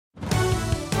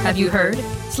Have you heard?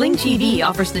 Sling TV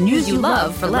offers the news you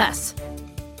love for less.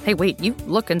 Hey, wait, you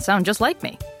look and sound just like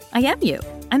me. I am you.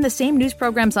 I'm the same news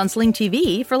programs on Sling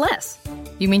TV for less.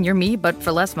 You mean you're me, but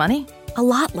for less money? A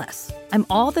lot less. I'm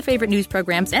all the favorite news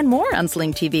programs and more on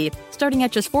Sling TV, starting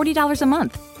at just $40 a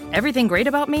month. Everything great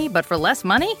about me, but for less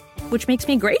money? Which makes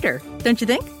me greater, don't you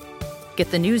think? Get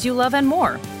the news you love and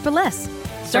more for less.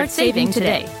 Start saving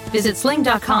today. Visit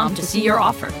sling.com to see your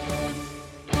offer.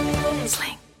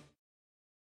 Sling.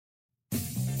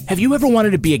 Have you ever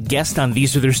wanted to be a guest on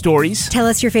These Are Their Stories? Tell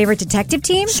us your favorite detective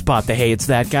team. Spot the Hey, It's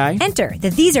That Guy. Enter the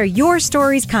These Are Your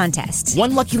Stories contest.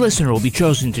 One lucky listener will be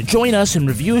chosen to join us and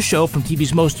review a show from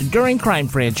TV's most enduring crime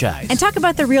franchise. And talk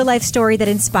about the real-life story that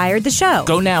inspired the show.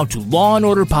 Go now to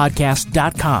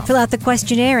lawandorderpodcast.com. Fill out the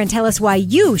questionnaire and tell us why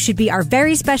you should be our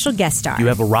very special guest star. You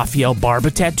have a Raphael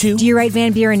Barba tattoo? Do you write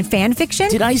Van Buren fan fiction?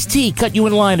 Did Ice-T cut you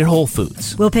in line at Whole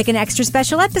Foods? We'll pick an extra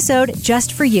special episode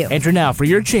just for you. Enter now for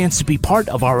your chance to be part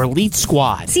of our elite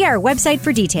squad. See our website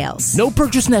for details. No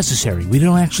purchase necessary. We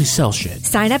don't actually sell shit.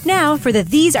 Sign up now for the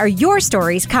These Are Your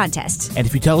Stories contest. And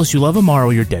if you tell us you love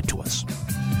Amaro, you're dead to us.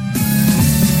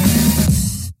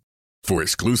 For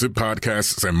exclusive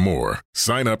podcasts and more,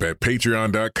 sign up at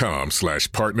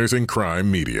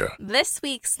patreon.com/partnersincrimemedia. This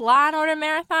week's Law & Order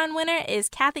Marathon winner is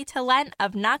Kathy Talent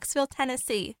of Knoxville,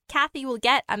 Tennessee. Kathy will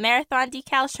get a marathon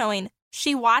decal showing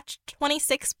she watched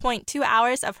 26.2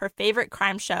 hours of her favorite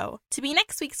crime show. To be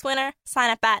next week's winner, sign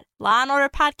up at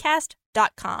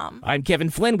lawandorderpodcast.com. I'm Kevin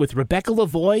Flynn with Rebecca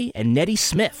Lavoie and Nettie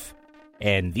Smith,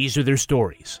 and These Are Their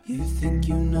Stories. You think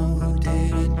you know who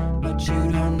did it, but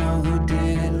you don't know who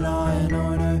did it. Law and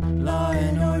order, law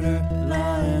and order,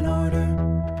 law and order.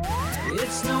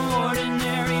 It's no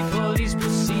ordinary police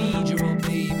procedural,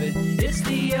 baby. It's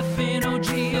the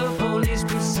FNOG of police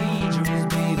procedurals,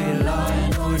 baby. Law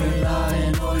and order, law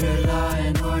and order, law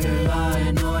and order, law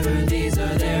and order. These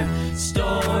are their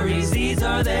stories, these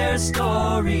are their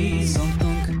stories.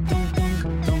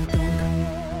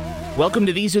 Welcome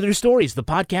to These Are Their Stories, the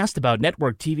podcast about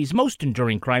network TV's most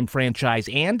enduring crime franchise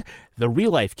and the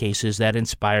real-life cases that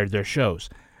inspired their shows.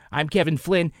 I'm Kevin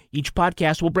Flynn. Each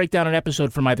podcast will break down an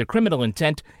episode from either Criminal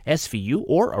Intent, SVU,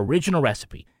 or Original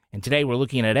Recipe. And today we're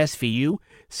looking at SVU,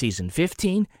 Season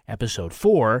 15, Episode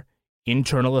 4,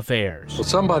 Internal Affairs. Well,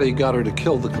 somebody got her to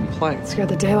kill the complaint. Scared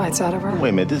the daylights out of her. Wait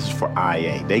a minute, this is for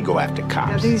IA. They go after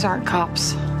cops. Yeah, these aren't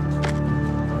cops.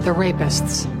 They're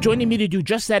rapists. Joining me to do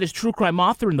just that is true crime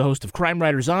author and the host of Crime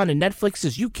Writers On and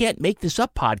Netflix's You Can't Make This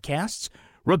Up podcasts,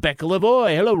 Rebecca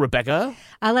Lavoie. Hello, Rebecca.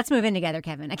 Let's move in together,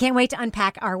 Kevin. I can't wait to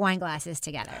unpack our wine glasses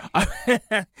together.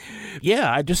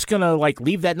 Yeah, I'm just going to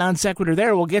leave that non sequitur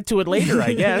there. We'll get to it later,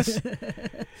 I guess.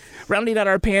 Rounding out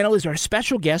our panel is our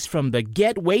special guest from the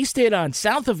Get Wasted on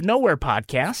South of Nowhere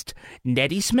podcast,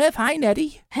 Nettie Smith. Hi,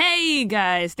 Nettie. Hey,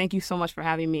 guys. Thank you so much for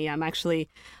having me. I'm actually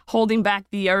holding back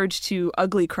the urge to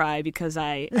ugly cry because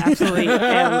I absolutely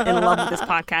am in love with this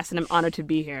podcast, and I'm honored to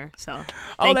be here. So,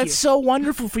 thank you. So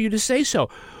wonderful for you to say so.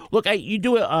 Look, you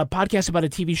do a podcast about a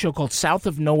TV show called South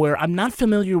of Nowhere. I'm not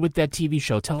familiar with that TV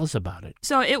show. Tell us about it.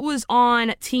 So it was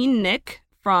on Teen Nick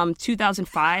from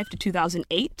 2005 to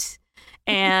 2008.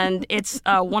 And it's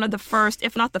one of the first,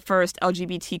 if not the first,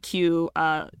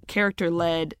 LGBTQ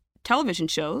character-led television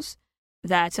shows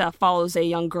that follows a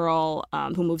young girl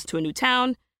who moves to a new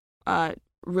town,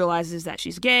 realizes that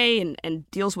she's gay,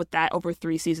 and deals with that over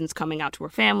 3 seasons, coming out to her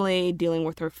family, dealing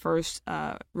with her first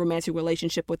romantic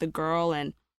relationship with a girl.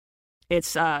 And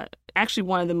it's actually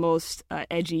one of the most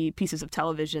edgy pieces of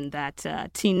television that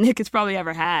Teen Nick has probably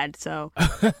ever had. So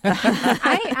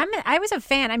I was a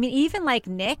fan. I mean, even like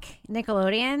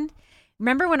Nickelodeon.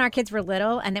 Remember when our kids were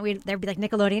little and then there'd be like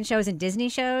Nickelodeon shows and Disney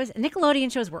shows?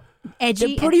 Nickelodeon shows were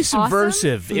edgy. They're pretty and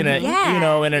subversive awesome. in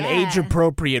an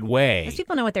age-appropriate way. Those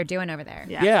people know what they're doing over there.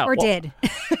 Yeah. Or did.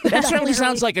 That certainly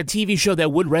sounds like a TV show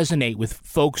that would resonate with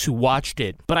folks who watched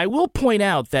it. But I will point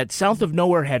out that South of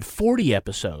Nowhere had 40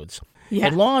 episodes. Yeah.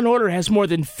 And Law & Order has more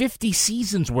than 50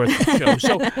 seasons worth of shows.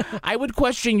 So I would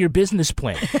question your business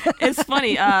plan. It's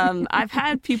funny. I've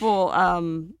had people,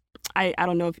 I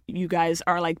don't know if you guys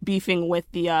are like beefing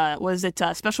with the,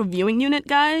 special viewing unit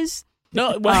guys?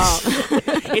 No, well,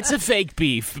 it's a fake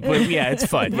beef, but yeah, it's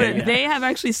fun. But they have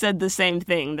actually said the same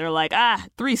thing. They're like,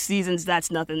 3 seasons,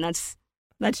 that's nothing. That's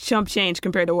chump change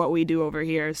compared to what we do over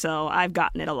here. So I've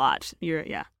gotten it a lot.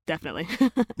 Definitely.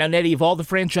 Now, Nettie, of all the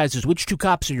franchises, which 2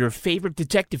 cops are your favorite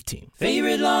detective team?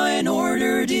 Favorite Law and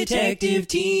Order detective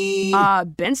team?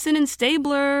 Benson and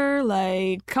Stabler.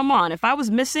 Like, come on. If I was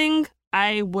missing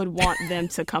I would want them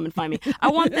to come and find me. I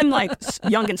want them like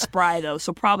young and spry though,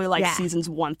 so probably like seasons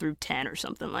 1 through 10 or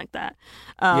something like that.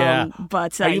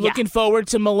 But are you looking forward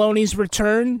to Maloney's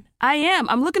return? I am.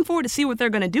 I'm looking forward to see what they're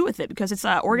going to do with it because it's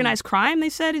organized crime. They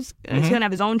said he's going to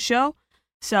have his own show.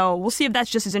 So we'll see if that's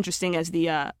just as interesting as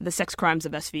the sex crimes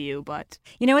of SVU. But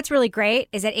you know what's really great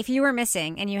is that if you were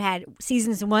missing and you had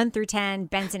seasons 1 through 10,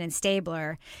 Benson and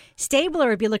Stabler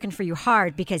would be looking for you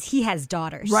hard because he has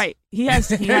daughters. Right. He has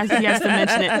to mention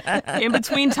it. In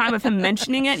between time of him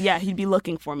mentioning it, he'd be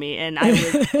looking for me, and I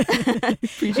would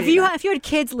appreciate if you had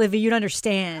kids, Livy, you'd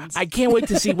understand. I can't wait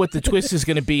to see what the twist is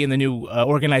going to be in the new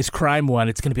organized crime one.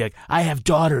 It's going to be like, I have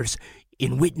daughters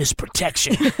in witness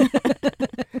protection.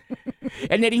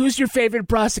 And Eddie, who's your favorite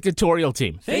prosecutorial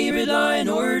team? Favorite Law and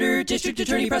Order District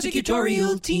Attorney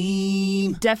prosecutorial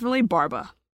team. Definitely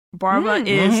Barba. Barba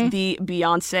is the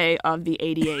Beyonce of the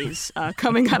ADAs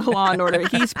coming out of Law and Order.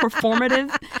 He's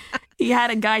performative. He had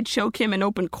a guy choke him in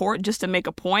open court just to make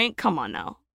a point. Come on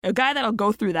now. A guy that'll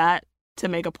go through that to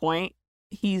make a point,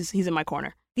 he's in my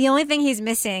corner. The only thing he's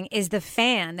missing is the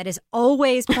fan that is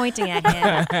always pointing at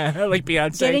him. Like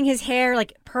Beyonce. Getting his hair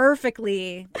like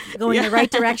perfectly going in the right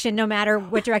direction no matter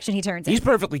what direction he turns. He's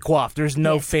perfectly coiffed. There's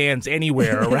no fans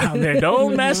anywhere around there.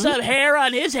 Don't mess up hair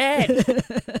on his head.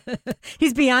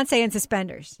 He's Beyonce in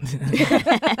suspenders.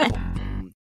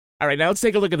 All right, now let's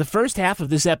take a look at the first half of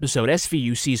this episode,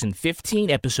 SVU Season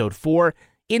 15, Episode 4,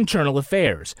 Internal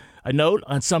Affairs. A note,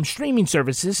 on some streaming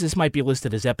services, this might be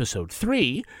listed as Episode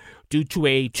 3, due to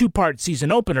a 2-part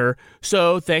season opener,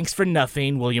 so thanks for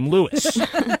nothing, William Lewis.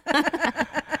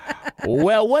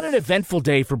 Well, what an eventful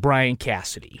day for Brian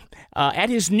Cassidy. At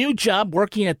his new job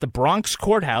working at the Bronx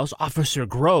courthouse, Officer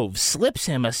Groves slips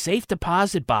him a safe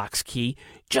deposit box key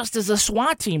just as a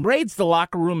SWAT team raids the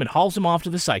locker room and hauls him off to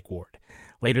the psych ward.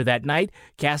 Later that night,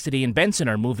 Cassidy and Benson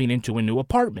are moving into a new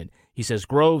apartment. He says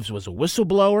Groves was a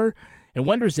whistleblower and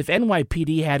wonders if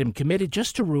NYPD had him committed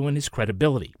just to ruin his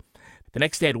credibility. The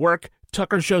next day at work,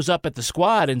 Tucker shows up at the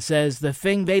squad and says the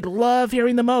thing they'd love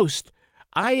hearing the most.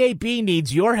 IAB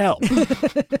needs your help.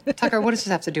 Tucker, what does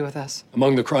this have to do with us?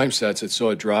 Among the crime stats that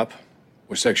saw a drop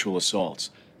were sexual assaults.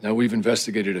 Now, we've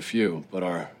investigated a few, but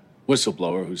our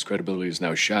whistleblower, whose credibility is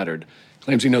now shattered,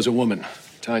 claims he knows a woman,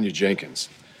 Tanya Jenkins.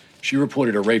 She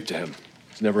reported a rape to him.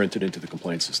 It's never entered into the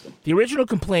complaint system. The original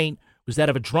complaint was that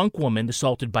of a drunk woman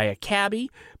assaulted by a cabbie,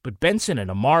 but Benson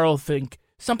and Amaro think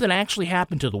something actually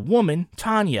happened to the woman,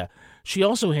 Tanya. She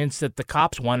also hints that the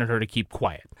cops wanted her to keep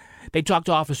quiet. They talk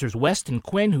to officers West and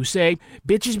Quinn, who say,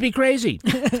 bitches be crazy.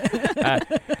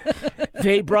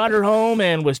 They brought her home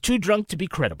and was too drunk to be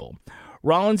credible.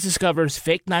 Rollins discovers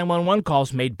fake 911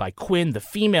 calls made by Quinn, the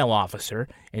female officer,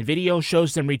 and video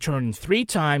shows them returning 3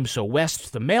 times so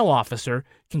West, the male officer,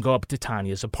 can go up to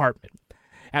Tanya's apartment.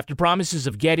 After promises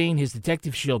of getting his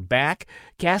detective shield back,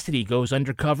 Cassidy goes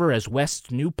undercover as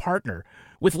West's new partner.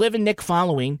 With Liv and Nick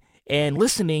following and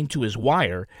listening to his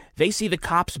wire, they see the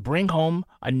cops bring home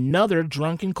another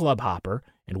drunken club hopper,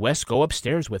 and West go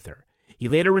upstairs with her. He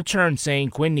later returns saying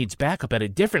Quinn needs backup at a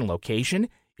different location.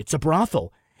 It's a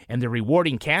brothel, and they're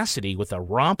rewarding Cassidy with a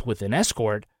romp with an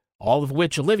escort, all of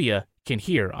which Olivia can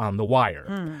hear on the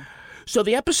wire. So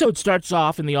the episode starts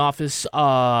off in the office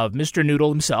of Mr. Noodle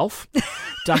himself,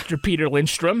 Dr. Peter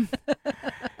Lindstrom.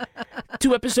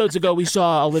 2 episodes ago, we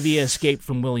saw Olivia escape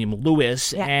from William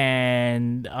Lewis,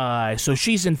 and so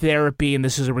she's in therapy, and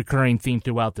this is a recurring theme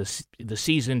throughout the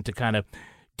season to kind of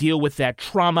deal with that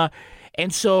trauma.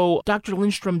 And so Dr.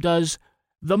 Lindstrom does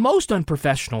the most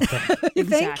unprofessional thing.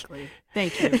 Exactly.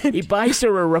 Thank you. He buys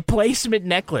her a replacement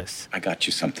necklace. I got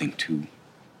you something to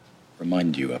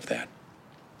remind you of that.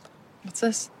 What's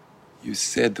this? You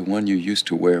said the one you used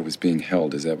to wear was being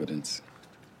held as evidence.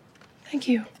 Thank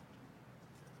you.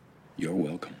 You're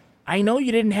welcome. I know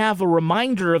you didn't have a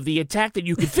reminder of the attack that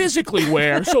you could physically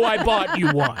wear, so I bought you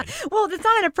one. Well, that's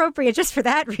not inappropriate just for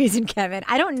that reason, Kevin.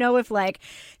 I don't know if,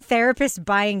 therapists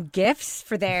buying gifts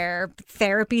for their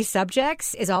therapy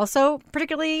subjects is also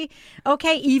particularly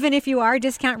okay, even if you are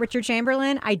discount Richard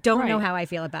Chamberlain. I don't know how I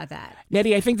feel about that.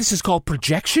 Nettie, I think this is called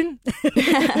projection.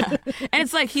 And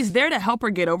it's like he's there to help her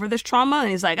get over this trauma,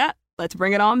 and he's like, let's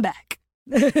bring it on back.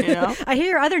 You know? I hear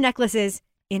your other necklaces.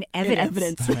 In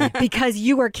evidence. Because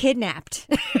you were kidnapped.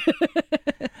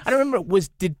 I don't remember.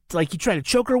 Did he try to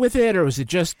choke her with it, or was it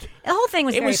just? The whole thing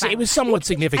was very violent. It was somewhat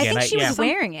significant. I think she was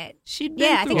wearing it.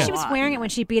 I think she was wearing it when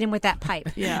she beat him with that pipe.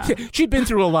 Yeah, she'd been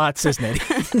through a lot, says Nettie.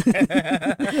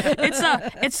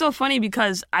 It's so funny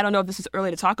because I don't know if this is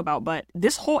early to talk about, but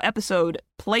this whole episode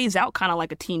plays out kind of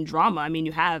like a teen drama. I mean,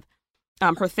 you have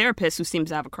her therapist who seems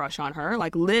to have a crush on her.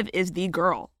 Liv is the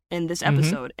girl in this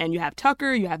episode. And you have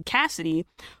Tucker, you have Cassidy,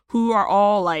 who are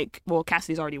all like, well,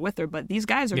 Cassidy's already with her, but these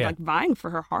guys are like vying for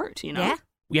her heart, you know? Yeah.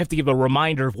 We have to give a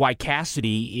reminder of why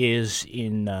Cassidy is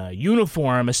in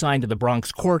uniform assigned to the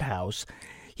Bronx courthouse.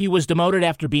 He was demoted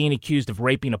after being accused of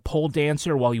raping a pole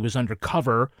dancer while he was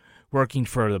undercover, working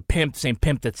for the same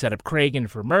pimp that set up Kragen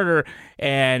for murder,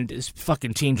 and it's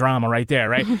fucking teen drama right there,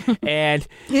 right? And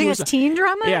you think it's teen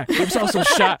drama? Yeah, he was also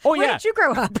shot. Oh, Where yeah. did you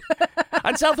grow up?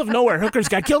 On South of Nowhere, hookers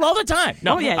got killed all the time.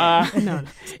 No, no.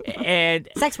 And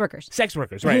sex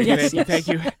workers, right? Yes. Thank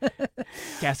you.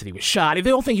 Cassidy was shot. They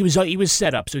don't think he was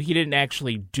set up, so he didn't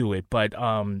actually do it. But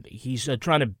he's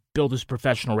trying to build his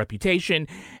professional reputation,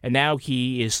 and now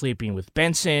he is sleeping with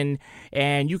Benson,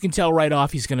 and you can tell right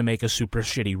off he's going to make a super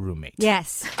shitty roommate.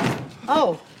 Yes.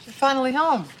 Oh, you're finally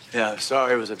home. Yeah,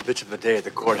 sorry it was a bitch of a day at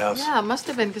the courthouse. Yeah, it must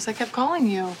have been because I kept calling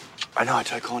you. I know, I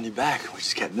tried calling you back. We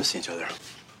just kept missing each other.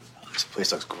 This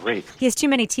place looks great. He has too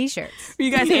many T-shirts. Were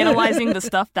you guys analyzing the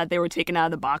stuff that they were taking out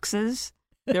of the boxes?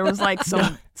 There was like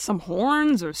some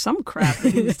horns or some crap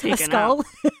that he was taking a skull?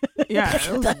 out. Yeah,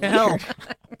 what the hell?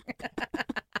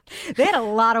 They had a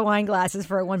lot of wine glasses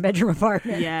for a one-bedroom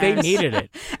apartment. Yeah, they needed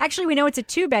it. Actually, we know it's a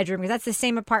two-bedroom because that's the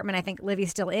same apartment I think Livy's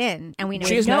still in, and we know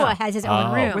She is Noah now. has his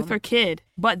own room with her kid.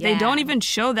 But they Yeah. don't even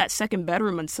show that second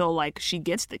bedroom until like she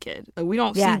gets the kid. Like we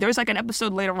don't see. There's like an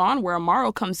episode later on where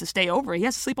Amaro comes to stay over. He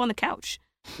has to sleep on the couch,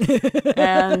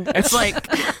 and it's like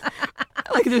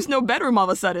there's no bedroom all of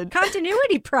a sudden.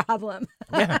 Continuity problem.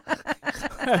 Yeah.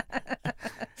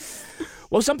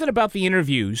 Well, something about the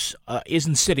interviews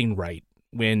isn't sitting right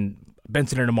when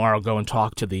Benson and Amaro go and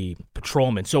talk to the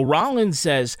patrolman. So Rollins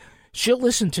says she'll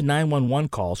listen to 911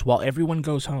 calls while everyone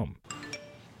goes home.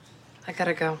 I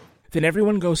gotta go. Then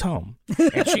everyone goes home,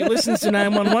 and she listens to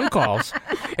 911 calls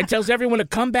and tells everyone to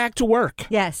come back to work.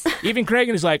 Yes. Even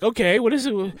Kragen is like, okay, what is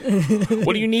it?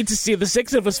 What do you need to see the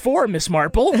six of us for, Miss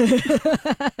Marple?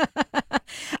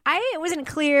 I wasn't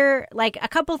clear. Like, a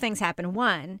couple things happened.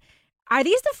 One, are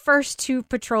these the first two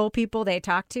patrol people they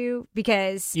talked to?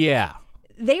 Because yeah,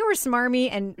 they were smarmy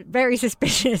and very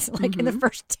suspicious. Like in the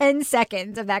first 10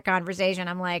 seconds of that conversation,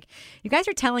 I'm like, you guys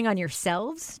are telling on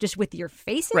yourselves just with your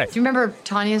faces? Do you remember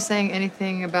Tanya saying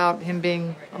anything about him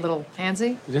being a little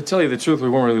handsy? To tell you the truth, we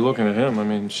weren't really looking at him. I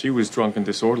mean, she was drunk and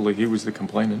disorderly. He was the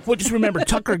complainant. Well, just remember,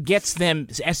 Tucker gets them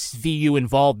SVU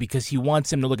involved because he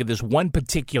wants them to look at this one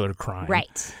particular crime.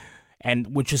 Right.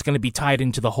 And which is going to be tied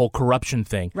into the whole corruption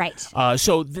thing. Right.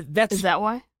 So that's... Is that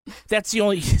why? That's the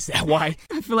only... Is that why?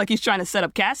 I feel like he's trying to set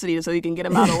up Cassidy so he can get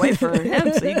him out of the way for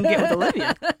him so he can get with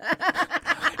Olivia.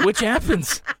 Which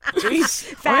happens. Jeez.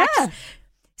 Facts. Oh, yeah.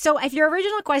 So if your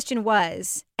original question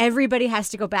was, everybody has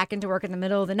to go back into work in the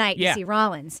middle of the night to see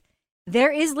Rollins,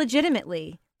 there is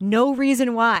legitimately no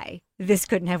reason why this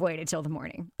couldn't have waited till the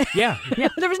morning. Yeah.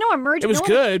 There was no emergency. It was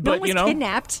good, no but, one was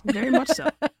kidnapped. Very much so.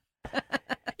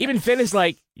 Even Finn is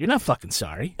like, you're not fucking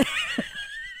sorry.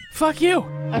 Fuck you.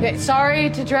 Okay,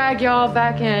 sorry to drag y'all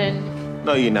back in.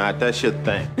 No, you're not. That's your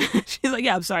thing. She's like,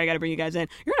 yeah, I'm sorry. I got to bring you guys in.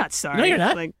 You're not sorry. No, you're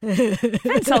not. Like,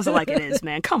 Finn tells it like it is,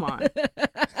 man. Come on.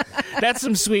 That's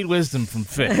some sweet wisdom from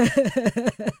Finn.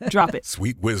 Drop it.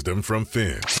 Sweet wisdom from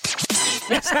Finn.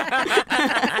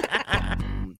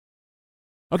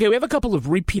 Okay, we have a couple of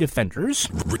repeat offenders.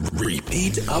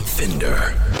 Repeat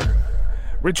offender.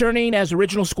 Returning as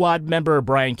original squad member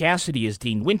Brian Cassidy is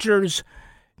Dean Winters.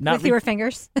 With your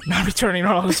fingers. Not returning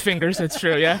all his fingers, that's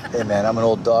true, yeah. Hey, man, I'm an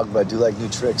old dog, but I do like new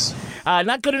tricks.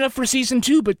 Not good enough for season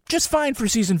 2, but just fine for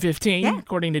season 15,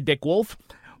 according to Dick Wolf.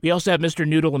 We also have Mr.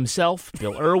 Noodle himself,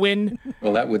 Bill Irwin.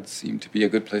 Well, that would seem to be a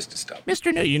good place to stop.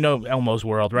 Mr. Noodle, you know Elmo's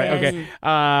World, right? Yes.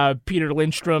 Okay. Peter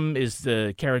Lindstrom is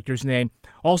the character's name.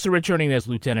 Also returning as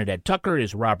Lieutenant Ed Tucker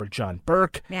is Robert John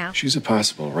Burke. Yeah. She's a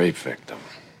possible rape victim.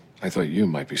 I thought you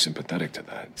might be sympathetic to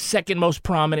that. Second most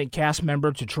prominent cast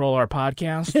member to troll our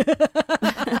podcast.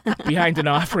 Behind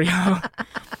D'Onofrio.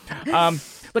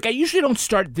 Look, I usually don't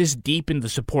start this deep in the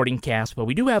supporting cast, but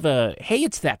we do have a Hey,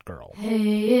 It's That Girl.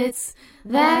 Hey, it's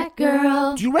that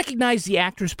girl. Do you recognize the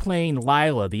actress playing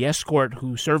Lila, the escort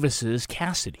who services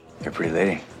Cassidy? You're a pretty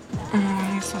lady. Oh,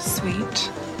 you're so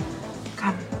sweet.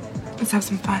 Come, let's have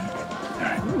some fun.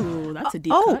 Ooh, that's a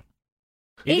deep cut.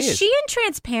 Is she in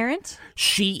Transparent?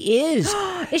 She is.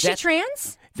 Is she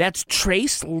trans? That's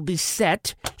Trace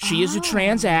Lissette. She is a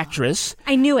trans actress.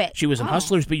 I knew it. She was in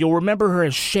Hustlers, but you'll remember her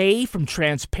as Shay from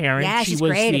Transparent. Yeah, she she's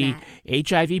was great the in that.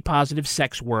 HIV-positive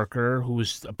sex worker who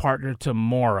was a partner to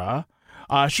Maura.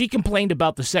 She complained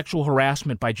about the sexual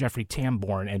harassment by Jeffrey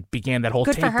Tambor and began that whole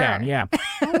Good for takedown. her. Yeah.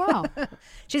 Oh, wow.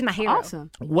 She's my hero.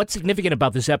 Awesome. What's significant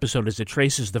about this episode is that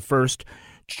Trace is the first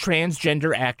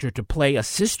transgender actor to play a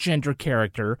cisgender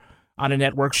character on a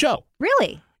network show.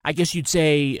 Really? I guess you'd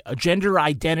say, a gender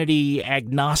identity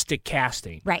agnostic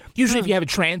casting. Right. Usually if you have a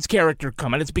trans character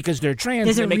come in, it's because they're trans.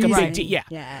 There's They a make a reason. big deal. Yeah.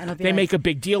 Yeah, it'll be They like- make a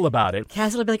big deal about it.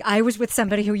 Castle will be like, I was with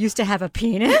somebody who used to have a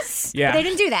penis. Yeah. But they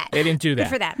didn't do that. They didn't do that. Good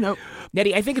for them. Nope.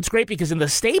 Nettie, I think it's great because in the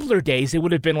Stabler days, it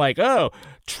would have been like, oh,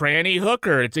 tranny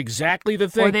hooker. It's exactly the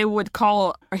thing. Or they would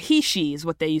call or he, she is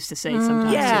what they used to say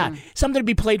sometimes. Yeah, something to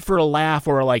be played for a laugh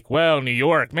or like, well, New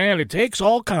York, man, it takes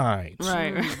all kinds.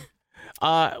 Right.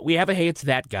 We have a Hey, It's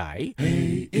That Guy.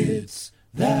 Hey, it's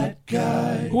that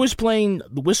guy. Who is playing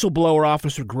the whistleblower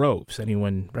Officer Groves?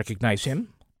 Anyone recognize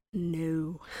him?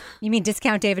 No. You mean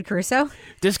Discount David Caruso?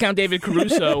 Discount David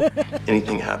Caruso.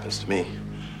 Anything happens to me,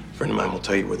 a friend of mine will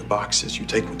tell you where the box is. You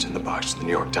take what's in the box to the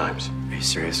New York Times. Are you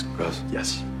serious, Gross?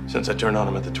 Yes. Since I turned on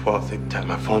them at the 12th, they tapped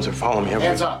my phones. They're following me everywhere.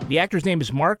 Hands up. The actor's name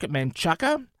is Mark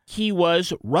Menchaca. He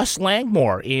was Russ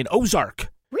Langmore in Ozark.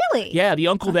 Really? Yeah, the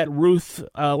uncle that Ruth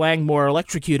Langmore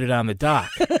electrocuted on the dock.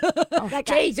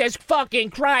 Jesus fucking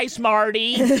Christ,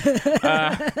 Marty!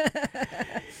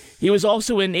 He was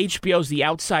also in HBO's The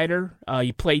Outsider.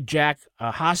 He played Jack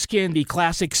Hoskin, the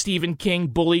classic Stephen King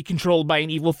bully controlled by an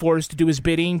evil force to do his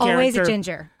bidding Always character. a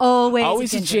ginger.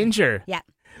 Always a ginger. Yeah.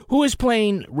 Who is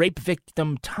playing rape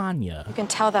victim Tanya? You can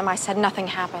tell them I said nothing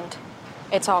happened.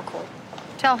 It's all cool.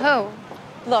 Tell who?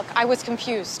 Look, I was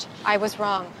confused. I was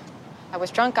wrong. I was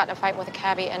drunk, got in a fight with a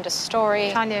cabbie, end of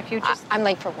story. Tanya, if you just... I'm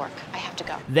late for work. I have to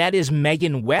go. That is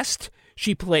Megan West.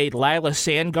 She played Lila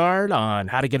Sandgard on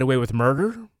How to Get Away with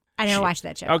Murder. I never watched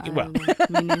that show. Okay, well,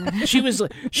 she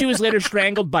was later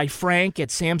strangled by Frank at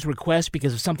Sam's request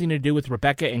because of something to do with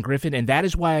Rebecca and Griffin, and that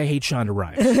is why I hate Shonda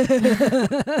Rhimes.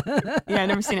 Yeah, I've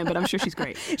never seen it, but I'm sure she's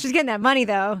great. She's getting that money,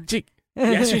 though.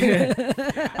 Yes.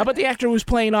 How about the actor who was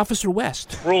playing Officer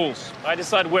West? Rules. I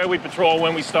decide where we patrol,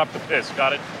 when we stop the piss.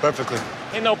 Got it? Perfectly.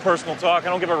 Ain't no personal talk. I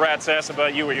don't give a rat's ass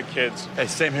about you or your kids. Hey,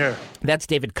 same here. That's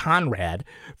David Conrad.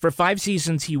 For 5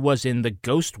 seasons, he was in The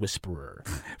Ghost Whisperer.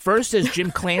 First as Jim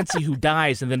Clancy, who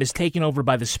dies and then is taken over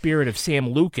by the spirit of Sam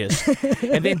Lucas.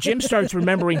 And then Jim starts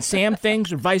remembering Sam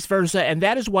things or vice versa, and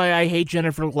that is why I hate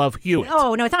Jennifer Love Hewitt.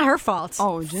 Oh, no, it's not her fault.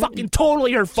 Oh, fucking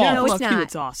totally her fault. No, it's Love not.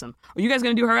 Hewitt's awesome. Are you guys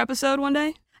going to do her episode one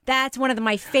day? That's one of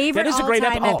my favorite That is a great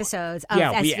all-time epi- episodes of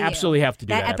yeah, we SVU. absolutely have to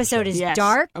do that episode is Yes.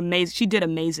 dark. Amazing. She did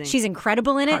amazing. She's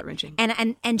incredible in it. Heart-wrenching.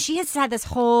 And she has had this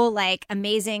whole like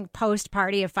amazing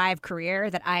post-Party of 5 career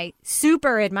that I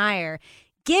super admire,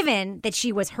 given that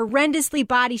she was horrendously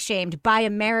body shamed by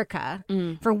America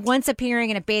for once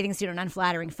appearing in a bathing suit in an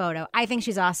unflattering photo. I think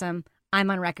she's awesome. I'm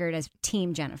on record as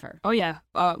Team Jennifer. Oh yeah,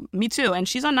 me too. And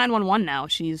she's on 911 now.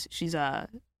 She's a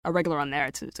regular on there.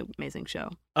 It's an amazing show.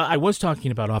 I was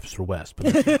talking about Officer West.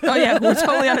 But Oh yeah, we're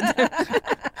totally on it.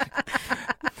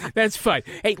 that's fine.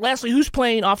 Hey, lastly, who's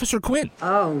playing Officer Quinn?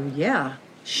 Oh, yeah.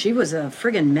 She was a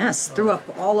friggin' mess. Threw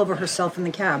up all over herself in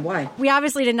the cab. Why? We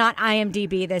obviously did not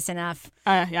IMDb this enough.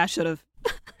 Yeah, I should have.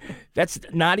 That's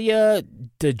Nadia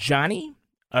Dajani.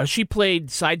 She played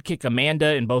sidekick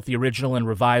Amanda in both the original and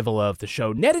revival of the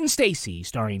show Ned and Stacy,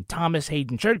 starring Thomas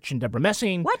Hayden Church and Deborah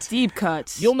Messing. What? Deep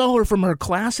cuts. You'll know her from her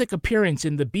classic appearance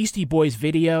in the Beastie Boys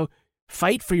video,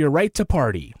 Fight for Your Right to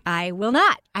Party. I will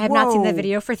not. I have not seen that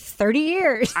video for 30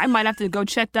 years. I might have to go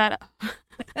check that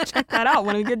out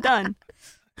when we get done.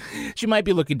 She might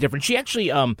be looking different. She actually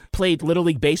played Little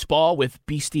League Baseball with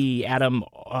Beastie Adam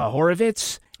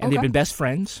Horovitz, and they've been best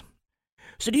friends.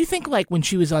 So do you think, like, when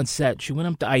she was on set, she went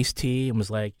up to Ice-T and was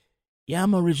like, yeah,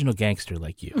 I'm an original gangster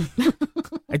like you.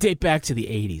 I date back to the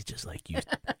 80s just like you,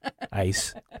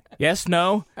 Ice. Yes,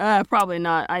 no? Probably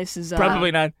not. Ice is...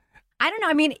 Probably not. I don't know.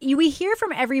 I mean, we hear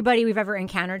from everybody we've ever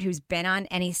encountered who's been on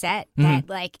any set that,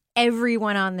 like,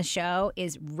 everyone on the show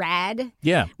is rad.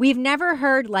 Yeah. We've never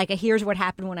heard, like, a here's what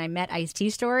happened when I met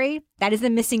Ice-T story. That is the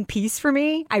missing piece for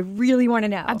me. I really want to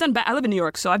know. I live in New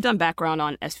York, so I've done background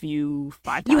on SVU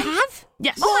 5 times. You have?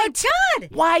 Yes. Oh, my God.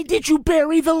 Why did you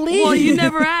bury the lead? Well, you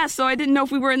never asked, so I didn't know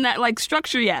if we were in that, like,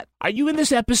 structure yet. Are you in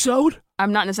this episode?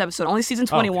 I'm not in this episode. Only season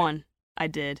 21. Okay. I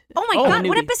did. Oh, my God.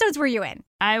 What episodes were you in?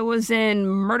 I was in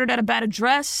Murdered at a Bad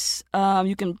Address.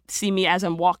 You can see me as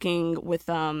I'm walking with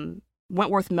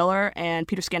Wentworth Miller and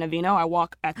Peter Scanavino. I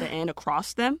walk at the end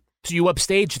across them. So you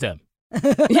upstage them?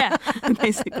 Yeah,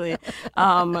 basically.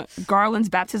 Garland's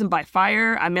Baptism by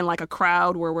Fire. I'm in like a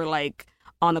crowd where we're like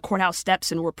on the courthouse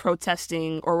steps and we're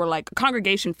protesting, or we're like a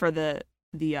congregation for the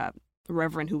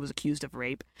reverend who was accused of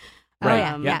rape.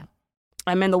 Right. Yeah.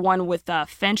 I'm in the one with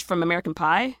Finch from American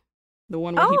Pie. The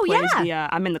one where he plays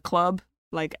I'm in the club,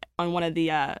 like on one of the,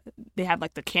 they have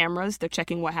like the cameras. They're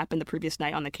checking what happened the previous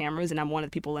night on the cameras, and I'm one of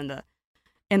the people in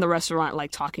in the restaurant,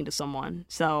 like talking to someone.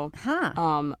 So,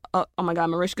 oh my God,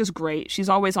 Mariska's great. She's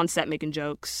always on set making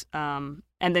jokes. And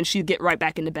then she'd get right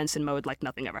back into Benson mode like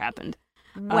nothing ever happened.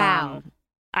 Wow.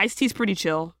 Ice-T's pretty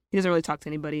chill. He doesn't really talk to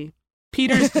anybody.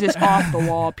 Peter's just off the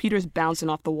wall. Peter's bouncing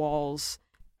off the walls.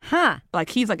 Like,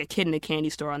 he's like a kid in a candy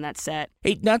store on that set.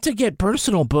 Hey, not to get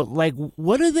personal, but, like,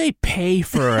 what do they pay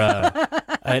for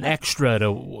an extra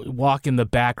to walk in the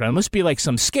background? It must be, like,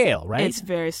 some scale, right? It's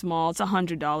very small. It's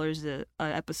 $100 an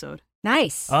episode.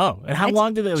 Nice. Oh, and how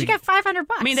long do they... She got $500.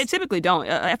 I mean, they typically don't.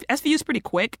 SVU's pretty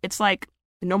quick. It's, like,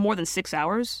 no more than 6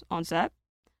 hours on set,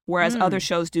 whereas other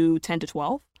shows do 10 to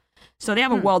 12. So they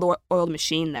have a well-oiled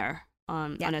machine there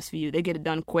on SVU. They get it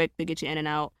done quick. They get you in and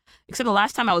out. Except the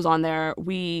last time I was on there,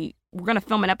 we were going to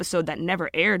film an episode that never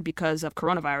aired because of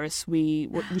coronavirus. We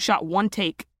shot one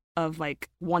take of, like,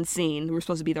 one scene. We were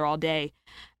supposed to be there all day.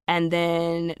 And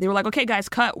then they were like, okay, guys,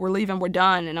 cut. We're leaving. We're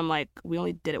done. And I'm like, we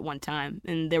only did it one time.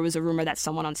 And there was a rumor that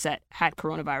someone on set had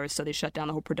coronavirus, so they shut down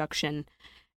the whole production.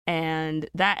 And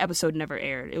that episode never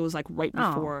aired. It was, like, right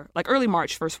before, like, early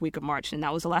March, first week of March. And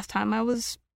that was the last time I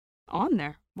was on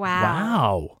there.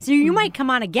 Wow. So you might come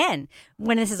on again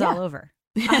when this is all over.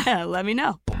 Yeah, let me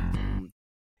know.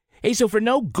 Hey, so for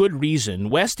no good reason,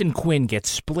 West and Quinn get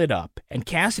split up, and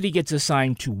Cassidy gets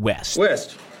assigned to West.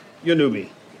 West, your newbie,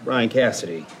 Brian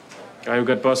Cassidy. Guy who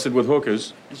got busted with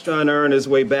hookers. He's trying to earn his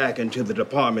way back into the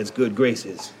department's good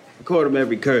graces. Accord him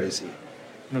every courtesy.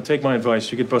 Take my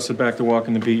advice. You get busted back to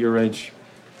walking the beat your age,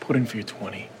 put in for your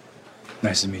 20.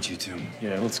 Nice to meet you, too.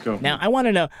 Yeah, let's go. Now, I want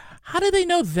to know, how do they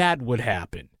know that would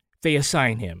happen? They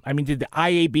assign him. I mean, did the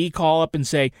IAB call up and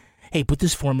say, hey, put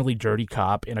this formerly dirty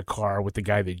cop in a car with the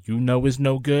guy that you know is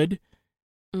no good?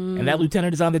 And that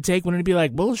lieutenant is on the take, wouldn't it be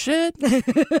like, bullshit?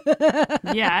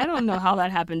 Yeah, I don't know how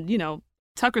that happened. You know,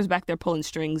 Tucker's back there pulling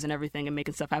strings and everything and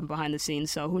making stuff happen behind the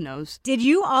scenes, so who knows? Did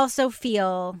you also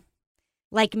feel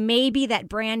like maybe that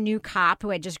brand new cop who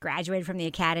had just graduated from the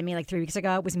academy like 3 weeks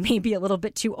ago was maybe a little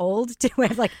bit too old to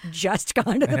have like just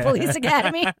gone to the police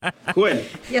academy? Quinn.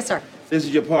 Yes, sir. This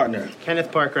is your partner.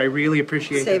 Kenneth Parker. I really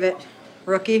appreciate Save it.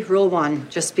 Rookie, rule 1.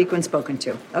 Just speak when spoken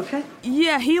to. Okay?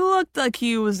 Yeah, he looked like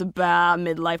he was about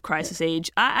midlife crisis age.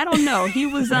 I don't know. He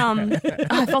was,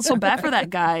 I felt so bad for that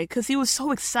guy because he was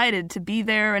so excited to be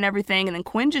there and everything. And then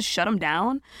Quinn just shut him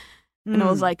down. And I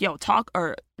was like, yo, talk,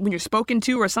 or when you're spoken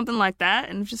to or something like that.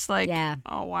 And it's just like,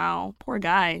 oh, wow, poor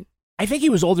guy. I think he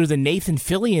was older than Nathan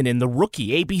Fillion in The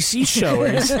Rookie ABC show.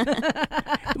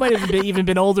 He might have even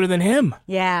been older than him.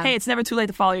 Yeah. Hey, it's never too late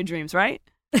to follow your dreams, right?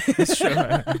 That's true.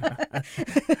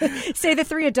 Say the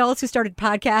 3 adults who started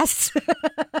podcasts.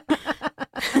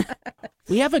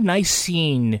 We have a nice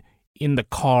scene in the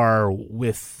car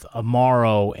with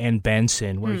Amaro and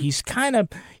Benson where he's trying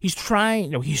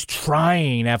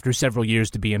after several years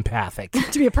to be empathic.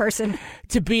 To be a person.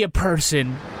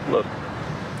 Look,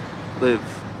 Liv,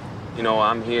 you know,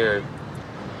 I'm here.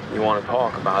 You want to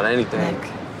talk about anything.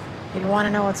 Nick, you want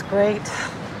to know what's great?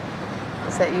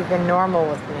 Is that you've been normal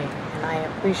with me, and I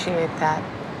appreciate that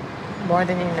more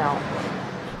than you know.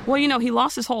 Well, you know, he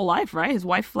lost his whole life, right? His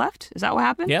wife left. Is that what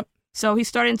happened? Yep. So he's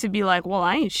starting to be like, well,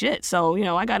 I ain't shit. So, you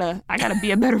know, I gotta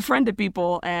be a better friend to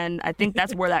people. And I think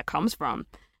that's where that comes from.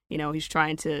 You know, he's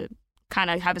trying to kind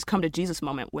of have his come to Jesus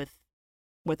moment with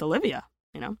Olivia,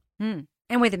 you know?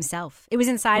 And with himself. It was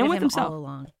inside of him all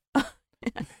along.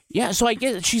 Yeah, so I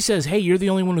guess she says, hey, you're the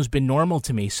only one who's been normal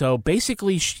to me. So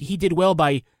basically he did well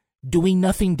by doing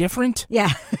nothing different?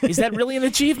 Yeah. Is that really an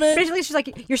achievement? Basically, she's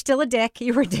like, you're still a dick.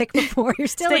 You were a dick before. You're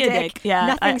still Stay a dick. Yeah,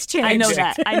 Nothing's changed.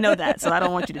 I know that. So I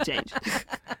don't want you to change.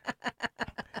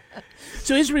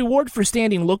 So his reward for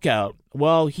standing lookout,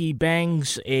 while he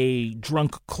bangs a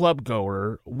drunk club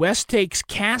goer, West takes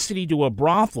Cassidy to a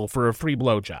brothel for a free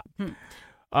blowjob.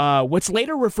 What's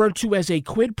later referred to as a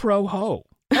quid pro quo.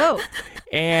 Oh.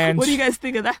 And what do you guys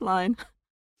think of that line?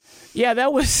 Yeah,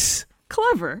 that was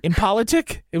clever.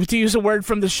 Impolitic? It was, to use a word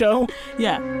from the show?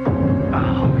 Yeah.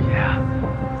 Oh, yeah.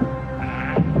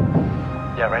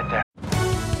 Yeah, right there.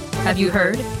 Have you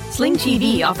heard? Sling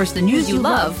TV offers the news you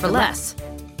love for less.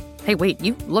 Hey, wait,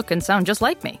 you look and sound just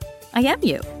like me. I am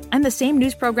you. I'm the same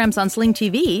news programs on Sling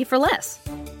TV for less.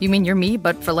 You mean you're me,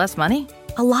 but for less money?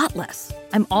 A lot less.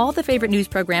 I'm all the favorite news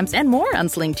programs and more on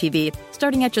Sling TV,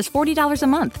 starting at just $40 a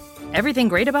month. Everything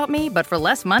great about me, but for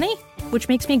less money? Which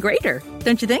makes me greater,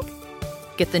 don't you think?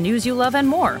 Get the news you love and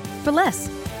more for less.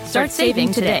 Start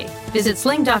saving today. Visit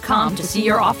sling.com to see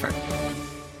your offer.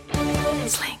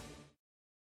 Sling.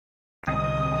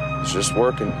 It's just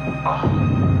working.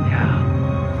 Oh,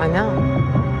 yeah. I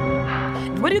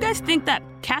know. What do you guys think that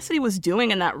Cassidy was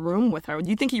doing in that room with her? Do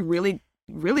you think he really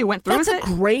really went through That's with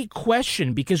a it? great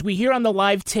question, because we hear on the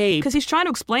live tape... Because he's trying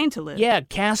to explain to Liv. Yeah,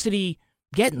 Cassidy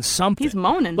getting something. He's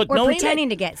moaning. Look, Or pretending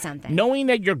to get something. Knowing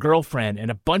that your girlfriend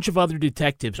and a bunch of other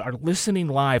detectives are listening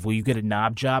live while you get a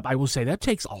knob job, I will say that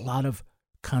takes a lot of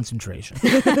concentration.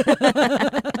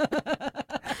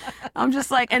 I'm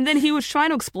just like, and then he was trying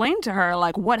to explain to her,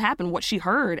 like, what happened, what she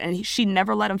heard, and she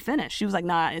never let him finish. She was like,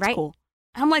 nah, it's cool.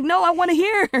 I'm like, no, I want to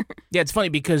hear. Yeah, it's funny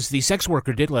because the sex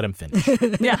worker did let him finish.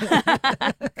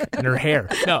 Yeah. And her hair.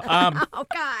 No, Oh,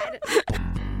 God.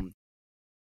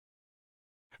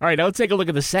 All right, now let's take a look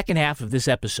at the second half of this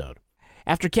episode.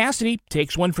 After Cassidy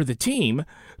takes one for the team,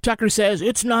 Tucker says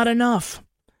it's not enough.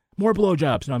 More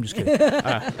blowjobs. No, I'm just kidding.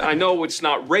 I know it's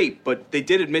not rape, but they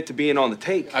did admit to being on the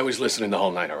tape. I was listening the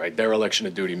whole night, all right? Dereliction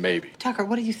of duty, maybe. Tucker,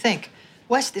 what do you think?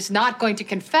 West is not going to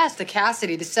confess to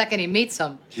Cassidy the second he meets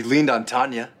him. He leaned on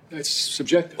Tanya. It's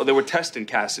subjective. Well, they were testing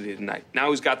Cassidy tonight.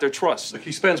 Now he's got their trust. Look,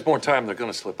 he spends more time, they're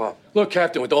gonna slip up. Look,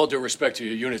 Captain, with all due respect to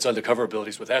your unit's undercover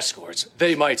abilities with escorts,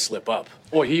 they might slip up.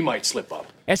 Or he might slip up.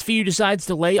 SVU decides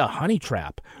to lay a honey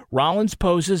trap. Rollins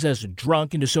poses as a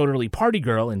drunk and disorderly party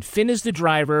girl, and Finn is the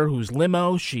driver whose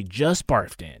limo she just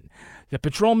barfed in. The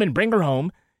patrolmen bring her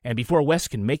home, and before West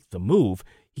can make the move,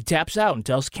 he taps out and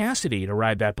tells Cassidy to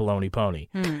ride that baloney pony.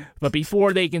 But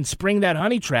before they can spring that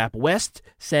honey trap, West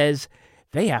says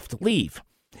they have to leave.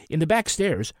 In the back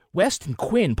stairs, West and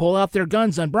Quinn pull out their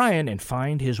guns on Brian and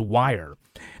find his wire.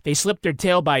 They slip their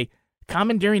tail by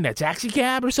commandeering that taxi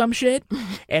cab or some shit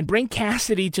and bring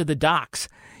Cassidy to the docks.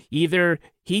 Either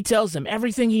he tells them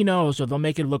everything he knows or they'll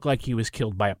make it look like he was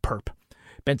killed by a perp.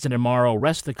 Benson and Morrow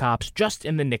arrest the cops just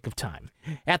in the nick of time.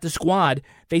 At the squad,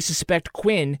 they suspect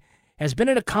Quinn has been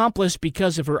an accomplice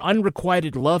because of her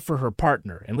unrequited love for her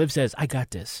partner. And Liv says, I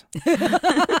got this.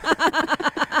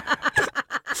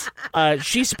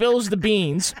 She spills the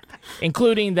beans,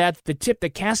 including that the tip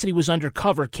that Cassidy was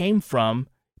undercover came from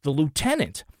the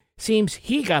lieutenant. Seems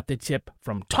he got the tip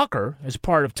from Tucker as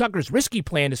part of Tucker's risky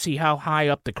plan to see how high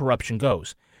up the corruption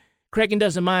goes. Cragen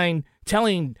doesn't mind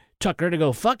telling Tucker to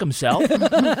go fuck himself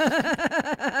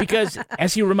because,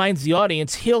 as he reminds the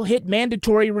audience, he'll hit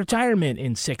mandatory retirement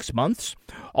in 6 months.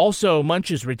 Also, Munch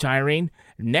is retiring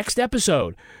next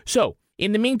episode. So,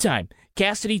 in the meantime,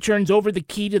 Cassidy turns over the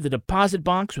key to the deposit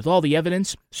box with all the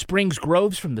evidence, springs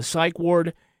Groves from the psych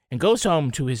ward, and goes home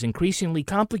to his increasingly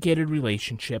complicated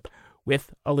relationship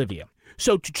with Olivia.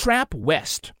 So, to trap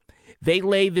West, they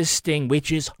lay this sting,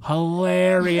 which is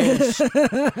hilarious.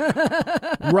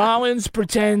 Rollins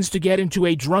pretends to get into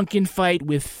a drunken fight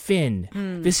with Finn.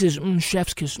 This is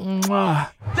chef's kiss. Mwah.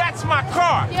 That's my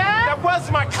car. Yeah? That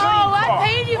was my clean car. I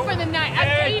paid you for the night. I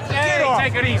paid you. Hey,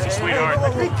 take it easy, sweetheart.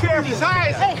 Be careful. His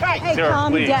eyes. Hey, sir,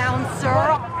 calm please. down, sir.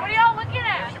 What are y'all looking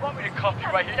at? You want me to cuff you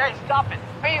right here? Hey, stop it.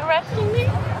 Are you arresting me?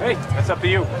 Hey, that's up to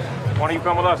you. Why don't you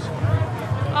come with us?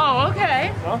 Oh,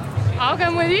 okay. Huh? I'll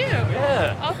come with you.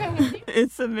 Yeah. I'll come with you.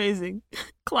 It's amazing.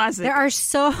 Classic. There are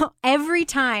every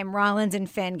time Rollins and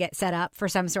Finn get set up for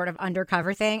some sort of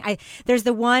undercover thing, there's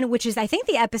the one, which is, I think,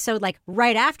 the episode like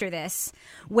right after this,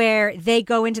 where they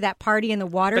go into that party in the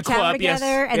water tower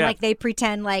together, and like they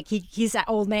pretend like he's that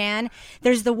old man.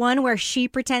 There's the one where she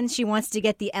pretends she wants to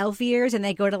get the elf ears, and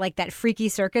they go to like that freaky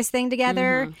circus thing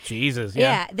together. Jesus,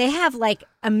 yeah. They have like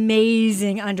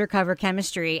amazing undercover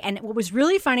chemistry. And what was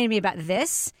really funny to me about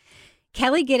this,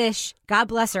 Kelly Giddish, God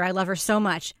bless her, I love her so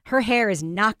much. Her hair is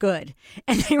not good.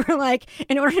 And they were like,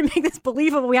 in order to make this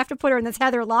believable, we have to put her in this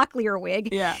Heather Locklear wig.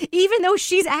 Yeah. Even though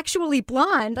she's actually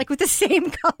blonde, like with the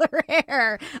same color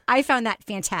hair. I found that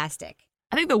fantastic.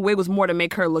 I think the wig was more to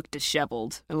make her look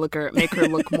disheveled and make her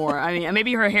look more. I mean,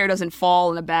 maybe her hair doesn't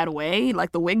fall in a bad way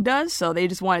like the wig does, so they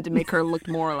just wanted to make her look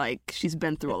more like she's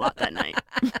been through a lot that night.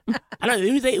 I don't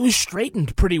know, it was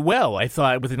straightened pretty well, I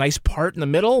thought, with a nice part in the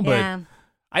middle, but Yeah.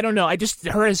 I don't know.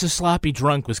 Her as a sloppy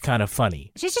drunk was kind of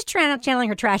funny. She's just channeling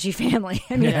her trashy family.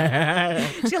 I mean,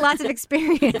 she's got lots of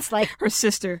experience, like her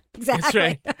sister. Exactly. That's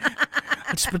right.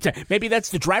 Let's pretend. Maybe that's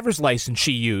the driver's license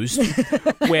she used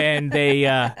when they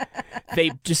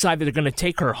decided they're going to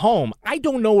take her home. I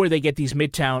don't know where they get these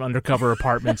Midtown undercover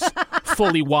apartments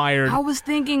fully wired. I was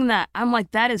thinking that. I'm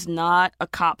like, that is not a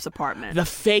cop's apartment. The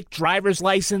fake driver's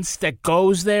license that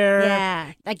goes there.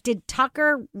 Yeah. Like, did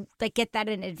Tucker get that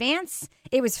in advance?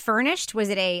 It was furnished. Was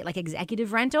it a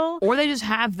executive rental? Or they just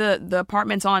have the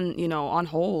apartments on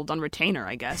hold, on retainer,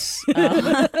 I guess.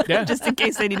 Just in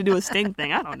case they need to do a sting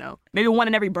thing. I don't know. Maybe one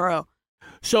in every borough.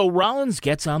 So Rollins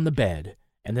gets on the bed,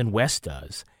 and then West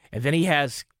does. And then he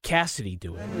has Cassidy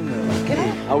do it.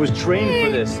 I was trained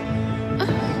for this.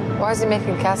 Why is he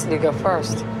making Cassidy go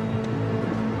first?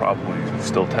 Probably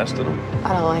still tested him.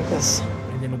 I don't like this.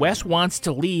 And then West wants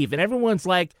to leave, and everyone's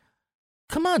like,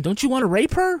 come on, don't you want to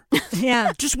rape her?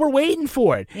 Yeah. Just we're waiting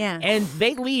for it. Yeah. And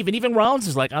they leave, and even Rollins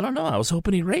is like, I don't know, I was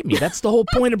hoping he'd rape me. That's the whole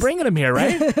point of bringing him here,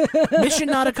 right? Mission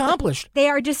not accomplished. They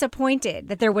are disappointed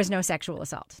that there was no sexual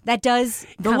assault. That does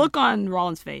The look on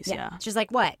Rollins' face, yeah. She's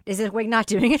like, what? Is it Wig not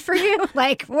doing it for you?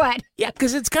 Like, what? Yeah,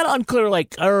 because it's kind of unclear,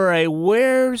 like, all right,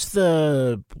 where's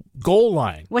the goal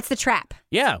line? What's the trap?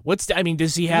 Yeah,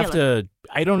 does he have to,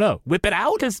 I don't know, whip it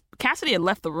out? Because Cassidy had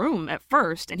left the room at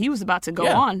first, and he was about to go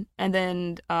on, and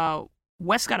then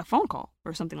Wes got a phone call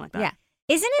or something like that. Yeah.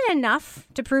 Isn't it enough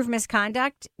to prove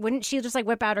misconduct? Wouldn't she just like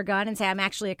whip out her gun and say, I'm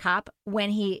actually a cop, when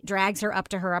he drags her up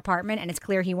to her apartment and it's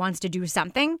clear he wants to do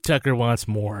something? Tucker wants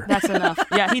more. That's enough.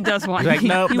 Yeah, he does want. He's like,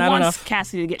 nope, he not wants enough.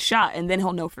 Cassidy to get shot, and then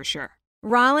he'll know for sure.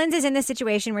 Rollins is in this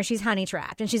situation where she's honey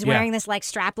trapped and she's wearing this like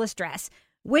strapless dress,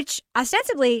 which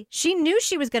ostensibly she knew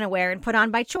she was going to wear and put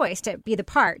on by choice to be the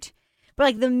part. But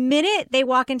like the minute they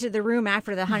walk into the room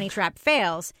after the honey trap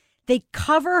fails, they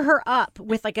cover her up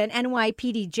with like an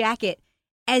NYPD jacket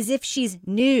as if she's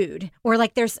nude or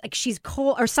like there's like she's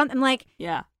cold or something. Like,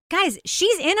 yeah, guys,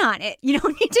 she's in on it. You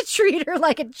don't need to treat her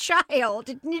like a child.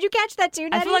 Did you catch that too,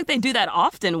 Nettie? I feel like they do that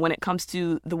often when it comes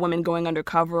to the women going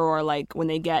undercover, or like when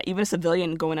they get even a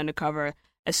civilian going undercover.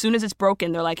 As soon as it's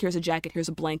broken, they're like, here's a jacket, here's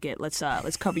a blanket. Let's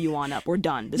cover you on up. We're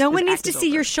done. No one needs to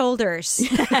see your shoulders.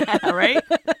 Right?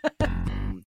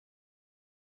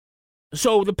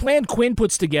 So the plan Quinn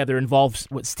puts together involves,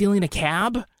 stealing a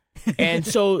cab? And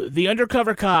so the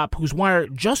undercover cop, whose wire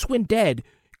just went dead,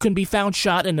 can be found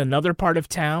shot in another part of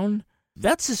town?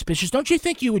 That's suspicious. Don't you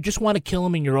think you would just want to kill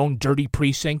him in your own dirty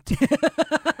precinct?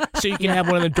 So you can have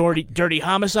one of the dirty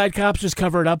homicide cops just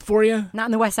cover it up for you? Not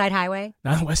on the West Side Highway.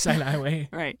 Not on the West Side Highway.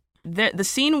 Right. The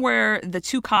scene where the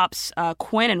two cops,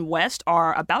 Quinn and West,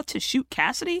 are about to shoot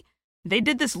Cassidy, they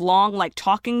did this long, like,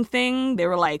 talking thing. They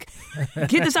were like,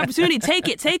 get this opportunity, take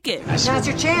it. That's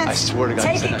your chance. I swear to God.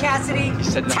 Take it, Cassidy. He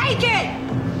said no. Take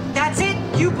it! That's it.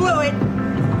 You blew it.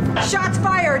 Shots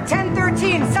fired.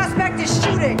 10-13. Suspect is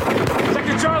shooting.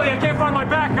 Sector Charlie, I can't find my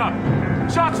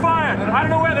backup. Shots fired. I don't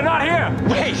know where. They're not here.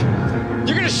 Wait,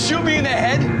 you're gonna shoot me in the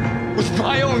head with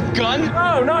my own gun?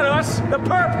 No, not us. The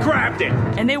perp grabbed it.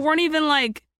 And they weren't even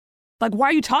like, why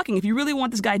are you talking? If you really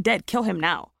want this guy dead, kill him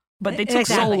now. But they took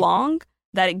so long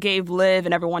that it gave Liv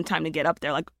and everyone time to get up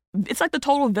there. Like, it's like the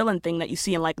total villain thing that you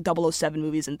see in like 007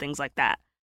 movies and things like that.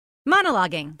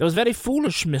 Monologuing. That was very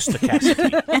foolish, Mr.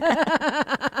 Cassidy.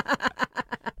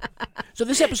 So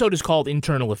this episode is called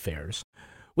Internal Affairs,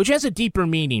 which has a deeper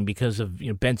meaning because of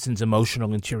Benson's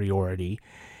emotional interiority.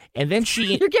 And then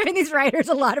You're giving these writers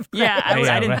a lot of credit. Yeah,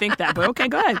 I didn't think that, but okay,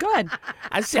 go ahead.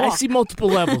 I see multiple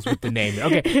levels with the name.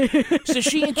 Okay, so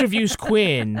she interviews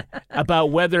Quinn about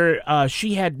whether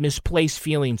she had misplaced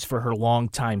feelings for her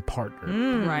longtime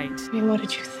partner. Right. I mean, what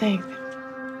did you think?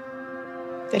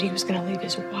 That he was going to leave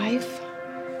his wife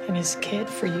and his kid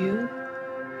for you?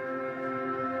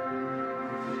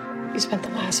 You spent the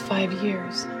last 5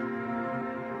 years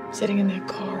sitting in that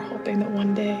car hoping that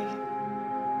one day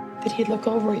that he'd look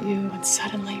over at you and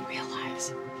suddenly realize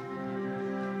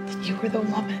that you were the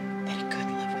woman that he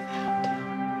couldn't live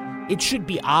without. It should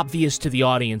be obvious to the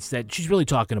audience that she's really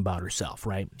talking about herself,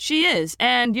 right? She is.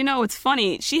 And, it's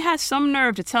funny. She has some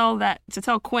nerve to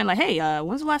tell Quinn, like, hey,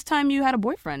 when's the last time you had a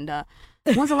boyfriend?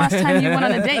 When's the last time you went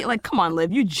on a date? Like, come on,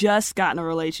 Liv, you just got in a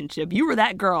relationship. You were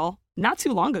that girl not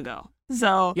too long ago.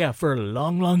 So yeah, for a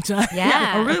long, long time.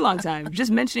 Yeah, a really long time.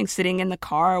 Just mentioning sitting in the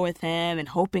car with him and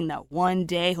hoping that one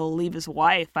day he'll leave his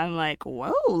wife. I'm like,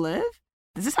 whoa, Liv.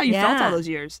 Is this how you felt all those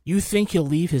years? You think he'll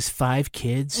leave his 5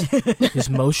 kids, his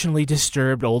emotionally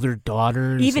disturbed older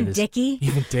daughters, even Dickie?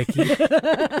 Even Dickie.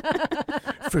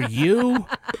 For you?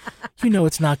 You know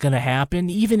it's not going to happen.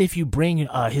 Even if you bring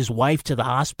his wife to the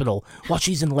hospital while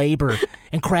she's in labor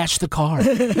and crash the car,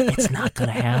 it's not going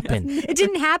to happen. It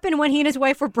didn't happen when he and his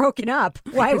wife were broken up.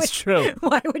 It's true.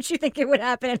 Why would you think it would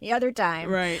happen any other time?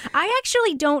 Right. I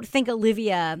actually don't think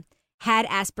Olivia had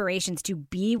aspirations to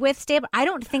be with Stabler. I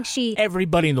don't think she...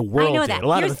 Everybody in the world I know did. that. A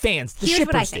lot of the fans, the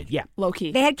shippers did. Yeah.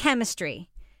 Low-key. They had chemistry.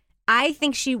 I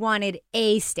think she wanted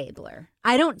a Stabler.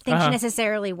 I don't think she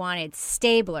necessarily wanted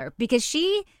Stabler because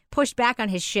she pushed back on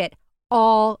his shit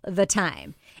all the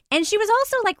time. And she was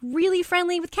also like really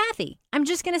friendly with Kathy. I'm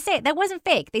just going to say it. That wasn't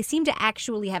fake. They seemed to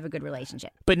actually have a good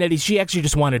relationship. But Nettie, she actually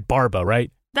just wanted Barba,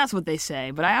 right? That's what they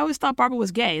say, but I always thought Barbara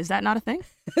was gay. Is that not a thing?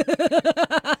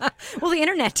 Well, the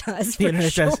internet does, The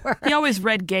internet sure. does. He always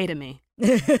read gay to me.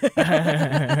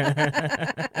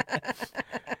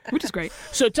 Which is great.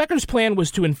 So Tucker's plan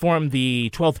was to inform the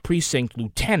 12th Precinct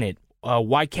lieutenant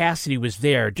why Cassidy was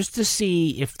there, just to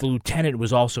see if the lieutenant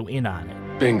was also in on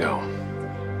it. Bingo.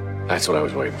 That's what I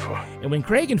was waiting for. And when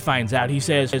Cragen finds out, he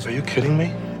says, Are you kidding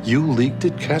me? You leaked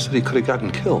it? Cassidy could have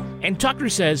gotten killed. And Tucker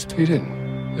says, He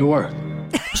didn't. It worked.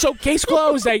 So case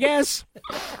closed, I guess.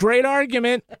 Great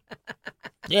argument.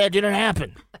 Yeah, it didn't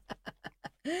happen.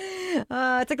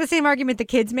 It's like the same argument the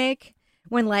kids make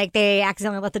when, like, they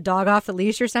accidentally let the dog off the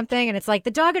leash or something, and it's like,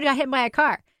 the dog got hit by a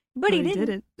car. But he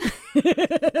didn't.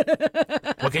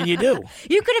 What can you do?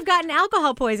 You could have gotten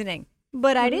alcohol poisoning,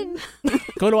 but I didn't.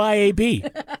 Go to IAB.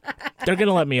 They're going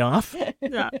to let me off.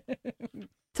 Yeah.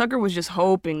 Tucker was just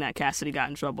hoping that Cassidy got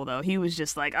in trouble, though. He was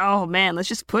just like, oh, man, let's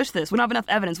just push this. We don't have enough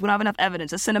evidence.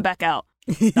 Let's send him back out.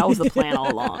 That was the plan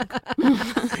all along.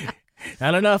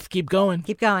 Not enough. Keep going.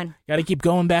 Keep going. Got to keep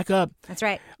going back up. That's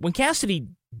right. When Cassidy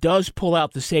does pull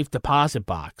out the safe deposit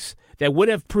box, that would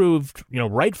have proved,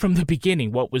 right from the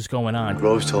beginning what was going on.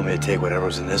 Groves told me to take whatever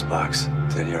was in this box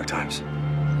to the New York Times.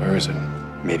 Where is it?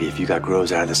 Maybe if you got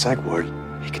Groves out of the psych ward,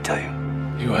 he could tell you.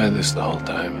 You had this the whole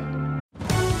time.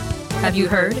 Have you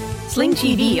heard? Sling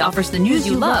TV offers the news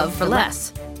you love for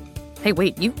less. Hey,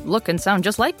 wait, you look and sound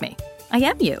just like me. I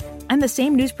am you. I'm the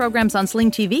same news programs on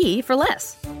Sling TV for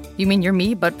less. You mean you're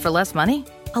me, but for less money?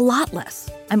 A lot less.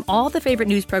 I'm all the favorite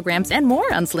news programs and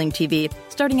more on Sling TV,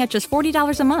 starting at just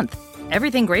 $40 a month.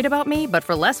 Everything great about me, but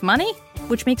for less money?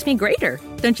 Which makes me greater,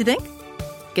 don't you think?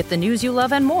 Get the news you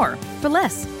love and more for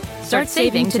less. Start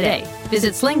saving today.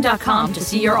 Visit sling.com to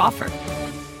see your offer.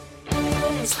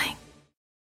 Sling.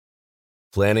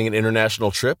 Planning an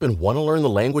international trip and want to learn the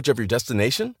language of your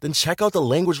destination? Then check out the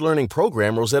language learning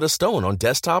program Rosetta Stone on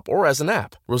desktop or as an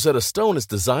app. Rosetta Stone is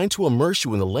designed to immerse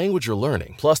you in the language you're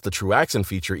learning. Plus, the True Accent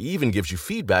feature even gives you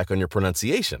feedback on your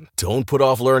pronunciation. Don't put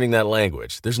off learning that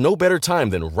language. There's no better time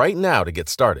than right now to get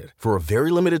started. For a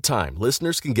very limited time,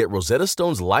 listeners can get Rosetta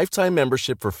Stone's lifetime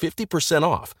membership for 50%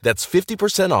 off. That's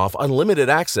 50% off unlimited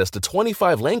access to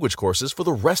 25 language courses for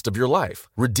the rest of your life.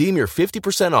 Redeem your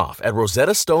 50% off at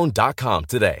rosettastone.com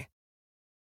today.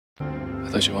 I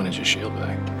thought you wanted your shield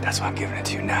back. That's why I'm giving it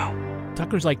to you now.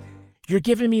 Tucker's like, you're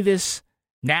giving me this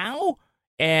now?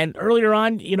 And earlier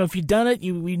on, if you'd done it,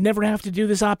 we never have to do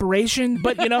this operation.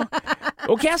 But,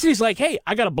 well, Cassidy's like, hey,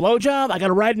 I got a blowjob. I got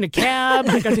to ride in a cab.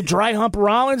 I got to dry hump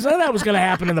Rollins. None of that was going to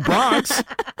happen in the Bronx.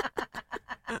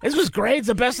 This was great. It's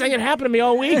the best thing that happened to me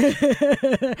all week.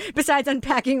 Besides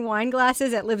unpacking wine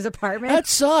glasses at Liv's apartment. That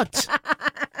sucked.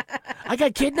 I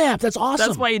got kidnapped. That's awesome.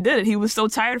 That's why he did it. He was so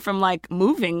tired from,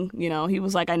 moving, He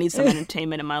was like, I need some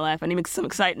entertainment in my life. I need some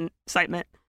excitement.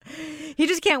 He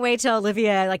just can't wait till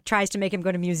Olivia, tries to make him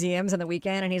go to museums on the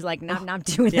weekend, and he's like, no, I'm not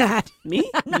doing that.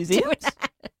 Me? Museums?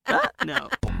 No.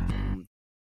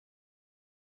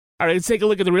 All right, let's take a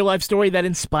look at the real-life story that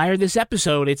inspired this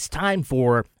episode. It's time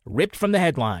for Ripped from the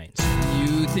Headlines.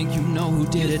 You think you know who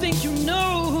did it. You think you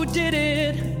know who did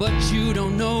it. But you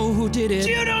don't know who did it.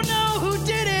 You don't know who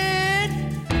did it.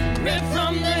 Ripped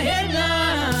from the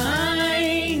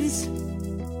headlines.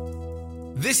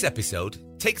 This episode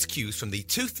takes cues from the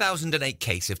 2008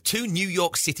 case of two New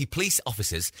York City police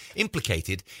officers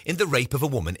implicated in the rape of a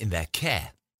woman in their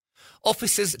care.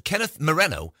 Officers Kenneth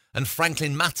Moreno and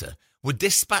Franklin Matter were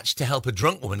dispatched to help a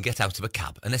drunk woman get out of a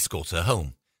cab and escort her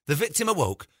home. The victim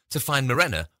awoke to find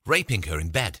Moreno raping her in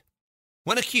bed.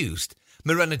 When accused,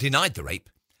 Moreno denied the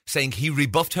rape, saying he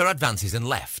rebuffed her advances and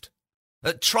left.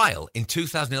 At trial in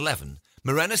 2011,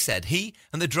 Moreno said he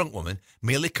and the drunk woman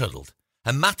merely cuddled,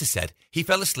 and Matter said he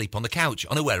fell asleep on the couch,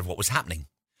 unaware of what was happening.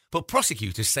 But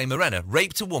prosecutors say Moreno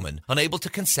raped a woman unable to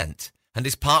consent, and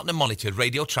his partner monitored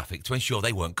radio traffic to ensure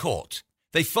they weren't caught.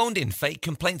 They phoned in fake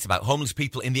complaints about homeless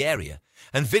people in the area,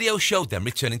 and video showed them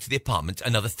returning to the apartment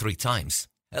another 3 times.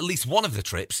 At least one of the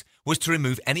trips was to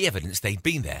remove any evidence they'd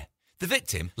been there. The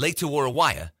victim later wore a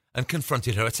wire and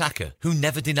confronted her attacker, who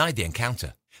never denied the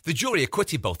encounter. The jury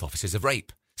acquitted both officers of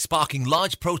rape, sparking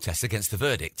large protests against the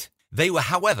verdict. They were,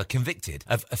 however, convicted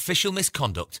of official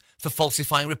misconduct for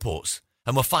falsifying reports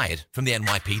and were fired from the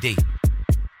NYPD.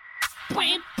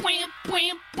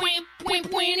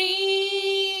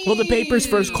 Well, the papers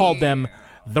first called them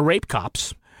the rape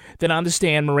cops. Then on the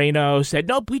stand, Moreno said,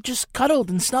 nope, we just cuddled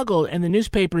and snuggled, and the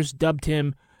newspapers dubbed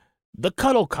him the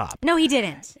cuddle cop. No, he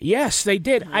didn't. Yes, they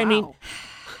did. Wow. I mean,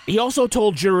 he also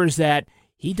told jurors that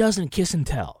he doesn't kiss and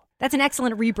tell. That's an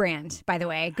excellent rebrand, by the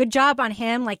way. Good job on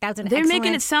him. That's an They're excellent...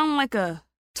 making it sound like a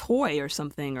toy or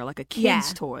something, or like a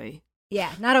kid's toy.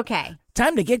 Yeah, not okay.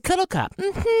 Time to get cuddle cop.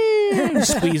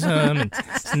 Squeeze him, and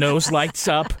his nose lights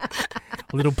up.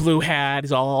 Little blue hat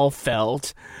is all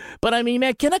felt. But I mean,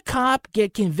 man, can a cop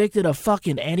get convicted of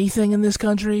fucking anything in this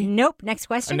country? Nope. Next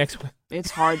question.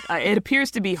 It's hard. It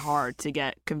appears to be hard to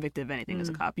get convicted of anything as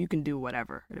a cop. You can do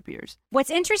whatever, it appears. What's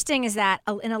interesting is that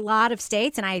in a lot of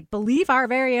states, and I believe our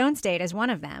very own state is one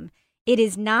of them, it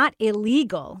is not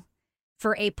illegal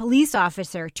for a police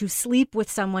officer to sleep with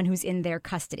someone who's in their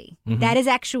custody. Mm-hmm. That is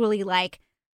actually like,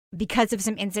 because of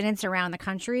some incidents around the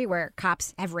country where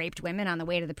cops have raped women on the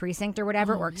way to the precinct or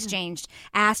whatever, or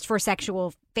asked for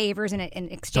sexual favors in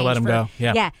exchange to let them go.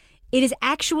 Yeah. It is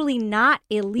actually not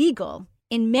illegal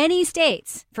in many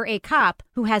states for a cop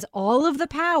who has all of the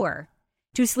power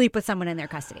to sleep with someone in their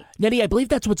custody. Nettie, I believe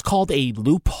that's what's called a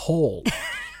loophole.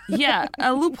 Yeah,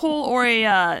 a loophole or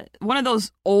a one of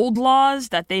those old laws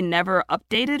that they never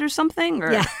updated or something.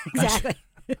 Or, yeah, exactly.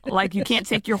 Like you can't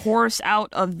take your horse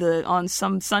out on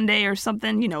some Sunday or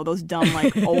something. You know, those dumb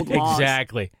like old laws.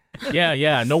 Exactly.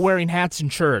 Yeah. No wearing hats in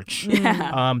church.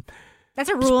 Yeah. That's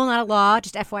a rule, not a law,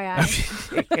 just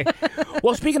FYI.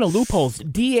 Well, speaking of loopholes,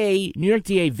 New York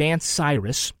DA Vance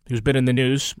Cyrus, who's been in the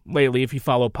news lately if you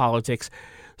follow politics,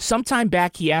 sometime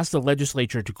back he asked the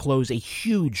legislature to close a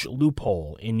huge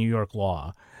loophole in New York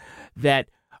law that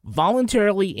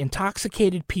voluntarily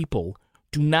intoxicated people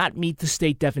do not meet the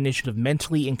state definition of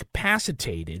mentally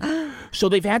incapacitated, so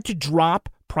they've had to drop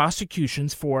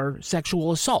prosecutions for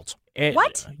sexual assault.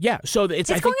 What? Yeah, so it's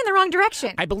going in the wrong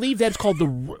direction. I believe that's called the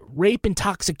rape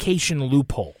intoxication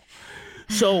loophole.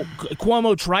 So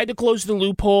Cuomo tried to close the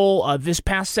loophole this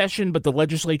past session, but the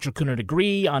legislature couldn't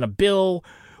agree on a bill.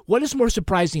 What is more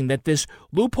surprising, that this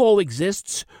loophole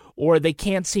exists or they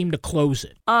can't seem to close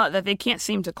it? That they can't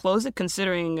seem to close it,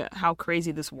 considering how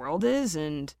crazy this world is,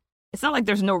 and it's not like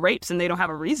there's no rapes and they don't have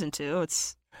a reason to.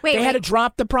 They had to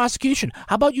drop the prosecution.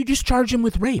 How about you just charge him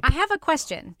with rape? I have a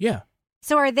question. Yeah.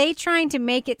 So are they trying to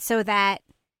make it so that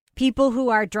people who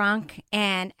are drunk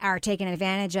and are taken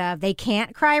advantage of, they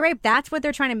can't cry rape? That's what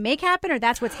they're trying to make happen, or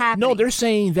that's what's happening? No, they're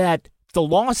saying that the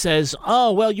law says,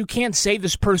 oh, well, you can't say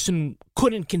this person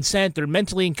couldn't consent. They're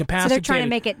mentally incapacitated. So they're trying to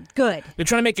make it good. They're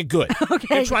trying to make it good. Okay.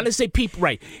 They're trying to say people,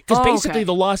 right. Because basically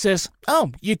the law says,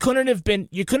 oh, you couldn't have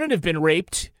been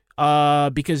raped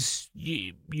because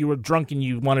you were drunk and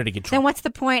you wanted to get drunk. Then what's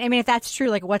the point? I mean, if that's true,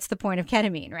 like, what's the point of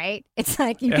ketamine, right? It's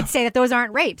like you could say that those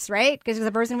aren't rapes, right? Because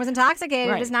the person was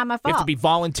intoxicated. Right. It's not my fault. You have to be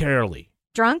voluntarily.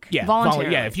 Drunk? Yeah,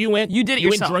 voluntarily. Yeah, if you went, you did it you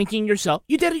yourself. went drinking yourself.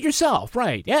 You did it yourself,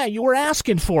 right? Yeah, you were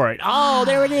asking for it. Oh,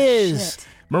 there it is. Shit.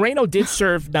 Moreno did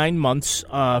serve 9 months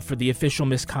for the official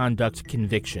misconduct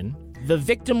conviction. The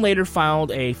victim later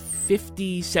filed a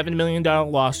 $57 million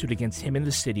lawsuit against him in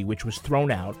the city, which was thrown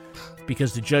out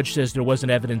because the judge says there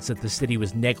wasn't evidence that the city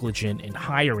was negligent in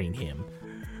hiring him.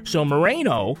 So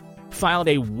Moreno filed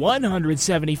a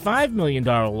 $175 million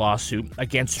lawsuit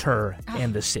against her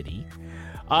and the city.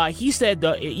 He said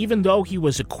even though he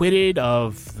was acquitted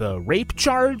of the rape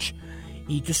charge,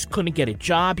 he just couldn't get a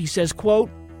job. He says,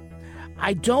 quote,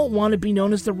 "I don't want to be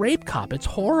known as the rape cop. It's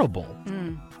horrible.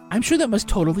 I'm sure that must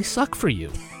totally suck for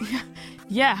you."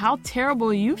 Yeah, how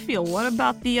terrible you feel. What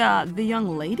about the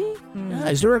young lady? Yeah,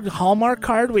 is there a Hallmark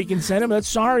card where you can send him? That's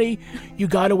sorry, you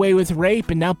got away with rape,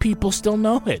 and now people still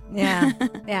know it. Yeah,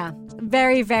 yeah.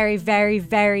 Very, very, very,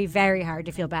 very, very hard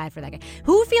to feel bad for that guy.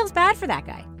 Who feels bad for that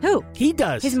guy? Who? He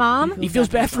does. His mom? He feels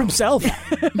bad for himself.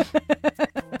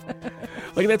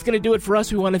 Look, that's going to do it for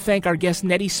us. We want to thank our guest,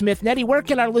 Nettie Smith. Nettie, where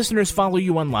can our listeners follow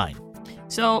you online?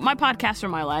 So my podcasts are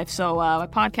my life. So my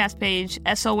podcast page,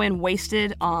 SON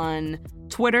Wasted on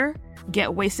Twitter,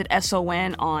 Get Wasted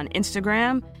SON on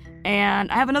Instagram.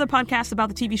 And I have another podcast about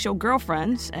the TV show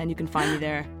Girlfriends, and you can find me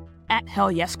there at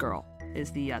Hell Yes Girl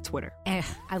is the Twitter.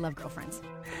 I love Girlfriends.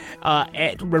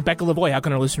 At Rebecca Lavoie, how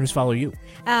can our listeners follow you?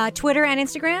 Twitter and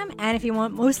Instagram. And if you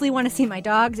mostly want to see my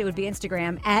dogs, it would be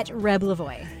Instagram at Reb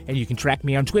Lavoie. And you can track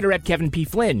me on Twitter at Kevin P.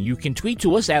 Flynn. You can tweet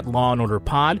to us at Law & Order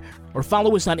Pod or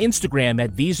follow us on Instagram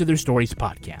at These Are Their Stories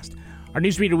Podcast. Our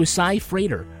newsreader was Cy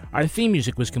Frater. Our theme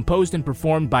music was composed and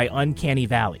performed by Uncanny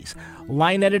Valleys.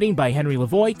 Line editing by Henry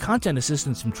Lavoie. Content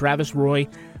assistance from Travis Roy.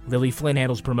 Lily Flynn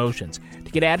handles promotions.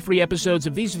 To get ad-free episodes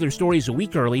of These Are Their Stories a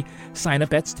week early, sign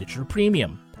up at Stitcher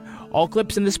Premium. All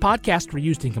clips in this podcast were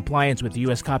used in compliance with the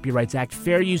U.S. Copyrights Act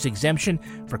fair use exemption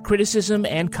for criticism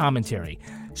and commentary.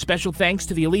 Special thanks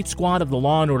to the elite squad of the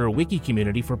Law & Order Wiki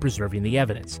community for preserving the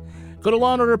evidence. Go to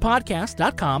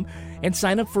lawandorderpodcast.com and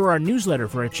sign up for our newsletter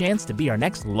for a chance to be our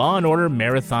next Law & Order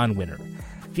Marathon winner.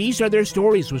 These Are Their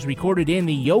Stories was recorded in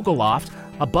the Yoga Loft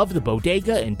above the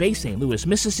Bodega in Bay St. Louis,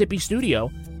 Mississippi studio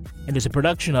and is a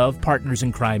production of Partners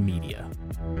in Crime Media.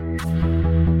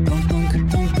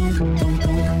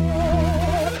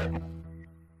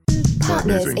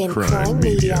 Partners in Crime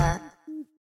Media.